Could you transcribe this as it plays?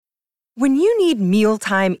When you need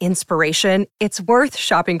mealtime inspiration, it's worth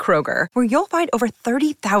shopping Kroger, where you'll find over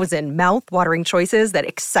 30,000 mouth-watering choices that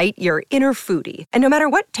excite your inner foodie. And no matter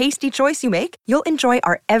what tasty choice you make, you'll enjoy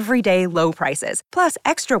our everyday low prices, plus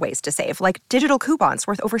extra ways to save, like digital coupons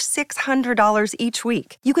worth over $600 each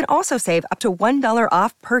week. You can also save up to $1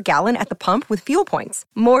 off per gallon at the pump with fuel points.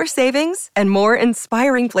 More savings and more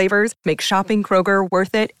inspiring flavors make shopping Kroger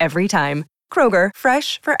worth it every time. Kroger,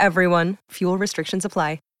 fresh for everyone. Fuel restrictions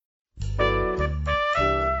apply.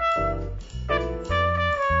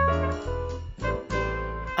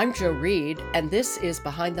 I'm Jo Reed, and this is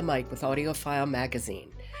Behind the Mic with AudioFile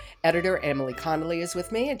Magazine. Editor Emily Connolly is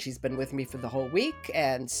with me, and she's been with me for the whole week.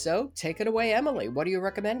 And so, take it away, Emily. What are you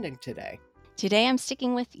recommending today? Today I'm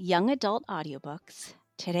sticking with young adult audiobooks.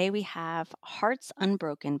 Today we have Hearts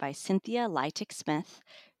Unbroken by Cynthia Leitich Smith,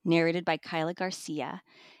 narrated by Kyla Garcia.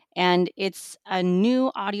 And it's a new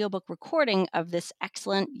audiobook recording of this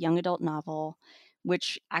excellent young adult novel,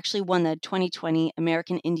 which actually won the 2020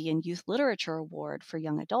 American Indian Youth Literature Award for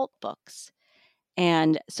young adult books.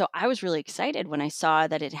 And so I was really excited when I saw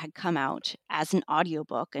that it had come out as an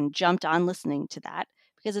audiobook and jumped on listening to that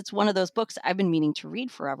because it's one of those books I've been meaning to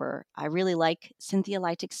read forever. I really like Cynthia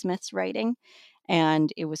Leitich Smith's writing,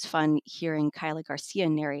 and it was fun hearing Kyla Garcia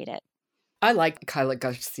narrate it. I like Kyla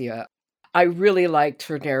Garcia. I really liked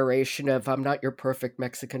her narration of I'm Not Your Perfect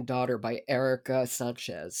Mexican Daughter by Erica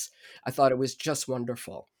Sanchez. I thought it was just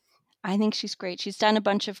wonderful. I think she's great. She's done a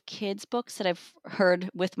bunch of kids' books that I've heard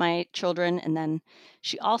with my children. And then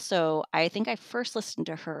she also, I think I first listened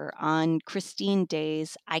to her on Christine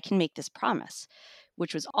Day's I Can Make This Promise,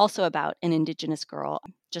 which was also about an Indigenous girl,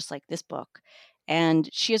 just like this book. And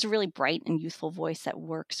she has a really bright and youthful voice that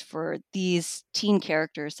works for these teen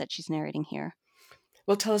characters that she's narrating here.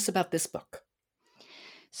 Well, tell us about this book.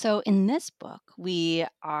 So in this book, we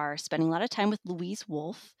are spending a lot of time with Louise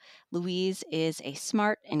Wolfe. Louise is a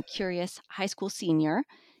smart and curious high school senior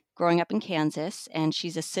growing up in Kansas, and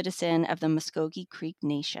she's a citizen of the Muskogee Creek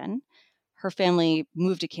Nation. Her family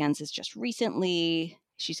moved to Kansas just recently.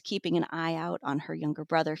 She's keeping an eye out on her younger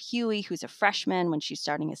brother, Huey, who's a freshman when she's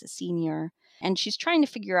starting as a senior. And she's trying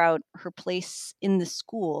to figure out her place in the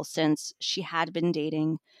school since she had been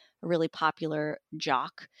dating a really popular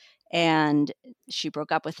jock, and she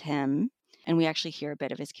broke up with him. And we actually hear a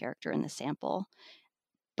bit of his character in the sample.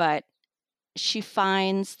 But she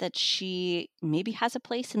finds that she maybe has a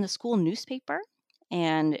place in the school newspaper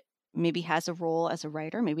and maybe has a role as a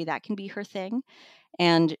writer. Maybe that can be her thing.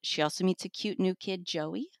 And she also meets a cute new kid,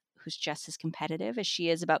 Joey, who's just as competitive as she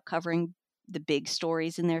is about covering the big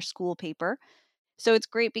stories in their school paper. So it's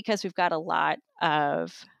great because we've got a lot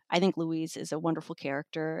of, I think Louise is a wonderful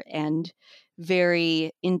character and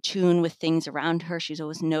very in tune with things around her. She's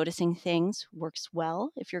always noticing things, works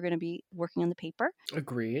well if you're going to be working on the paper.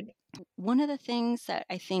 Agreed. One of the things that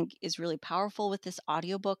I think is really powerful with this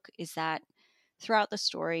audiobook is that throughout the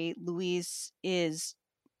story, Louise is,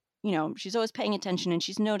 she's always paying attention and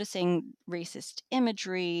she's noticing racist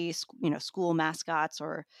imagery, school mascots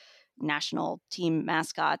or national team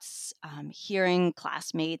mascots, hearing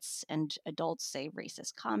classmates and adults say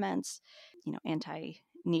racist comments,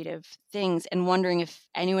 anti-Native things, and wondering if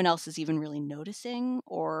anyone else is even really noticing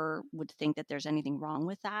or would think that there's anything wrong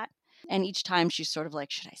with that. And each time she's sort of like,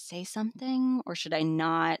 should I say something or should I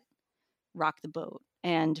not rock the boat?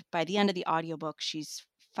 And by the end of the audiobook, she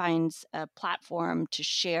finds a platform to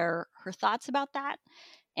share her thoughts about that.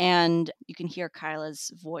 And you can hear Kyla's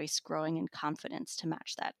voice growing in confidence to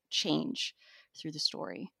match that change through the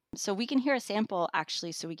story. So we can hear a sample,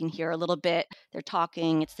 actually, so we can hear a little bit. They're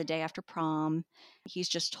talking. It's the day after prom. He's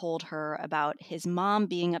just told her about his mom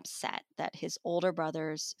being upset that his older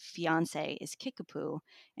brother's fiance is Kickapoo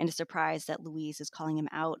and is surprised that Louise is calling him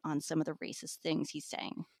out on some of the racist things he's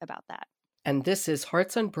saying about that. And this is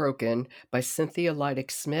Hearts Unbroken by Cynthia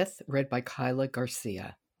Leitich Smith, read by Kyla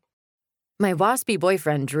Garcia. My waspy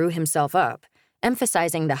boyfriend drew himself up,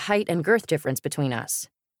 emphasizing the height and girth difference between us.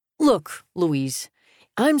 Look, Louise,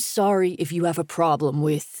 I'm sorry if you have a problem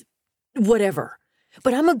with whatever,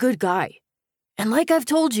 but I'm a good guy. And like I've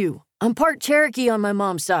told you, I'm part Cherokee on my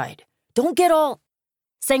mom's side. Don't get all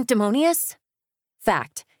sanctimonious.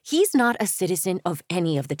 Fact, he's not a citizen of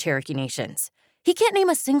any of the Cherokee nations. He can't name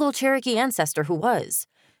a single Cherokee ancestor who was.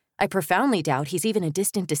 I profoundly doubt he's even a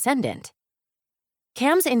distant descendant.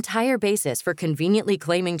 Cam's entire basis for conveniently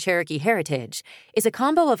claiming Cherokee heritage is a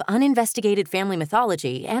combo of uninvestigated family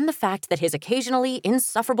mythology and the fact that his occasionally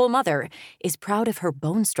insufferable mother is proud of her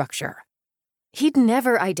bone structure. He'd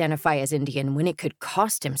never identify as Indian when it could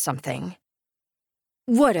cost him something.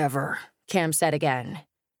 Whatever, Cam said again.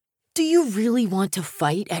 Do you really want to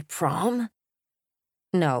fight at prom?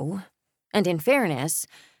 No, And in fairness,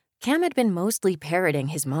 Cam had been mostly parroting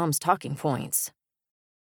his mom's talking points.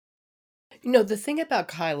 The thing about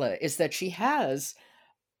Kyla is that she has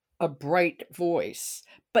a bright voice,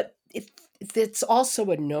 but it's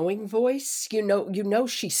also a knowing voice.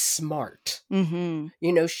 She's smart.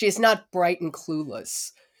 Mm-hmm. She's not bright and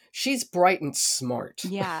clueless. She's bright and smart.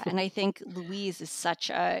 Yeah, and I think Louise is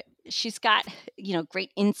she's got,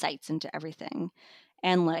 great insights into everything.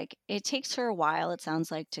 And like it takes her a while, it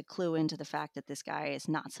sounds like, to clue into the fact that this guy is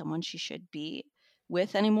not someone she should be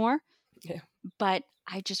with anymore. Yeah. But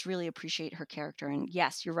I just really appreciate her character. And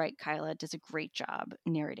yes, you're right, Kyla does a great job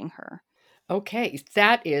narrating her. Okay,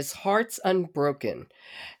 that is Hearts Unbroken.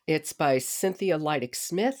 It's by Cynthia Leitich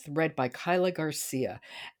Smith, read by Kyla Garcia.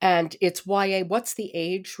 And it's YA. What's the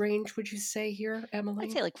age range, would you say here, Emily?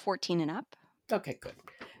 I'd say like 14 and up. Okay, good.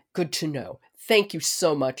 Good to know. Thank you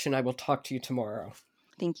so much, and I will talk to you tomorrow.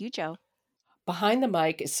 Thank you, Joe. Behind the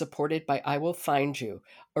Mic is supported by I Will Find You,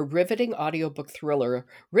 a riveting audiobook thriller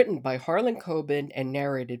written by Harlan Coben and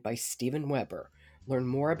narrated by Stephen Weber. Learn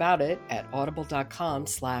more about it at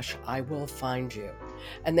audible.com/IWillFindYou.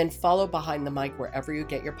 And then follow Behind the Mic wherever you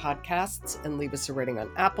get your podcasts and leave us a rating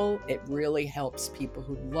on Apple. It really helps people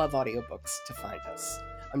who love audiobooks to find us.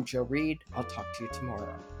 I'm Jo Reed. I'll talk to you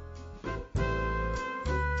tomorrow.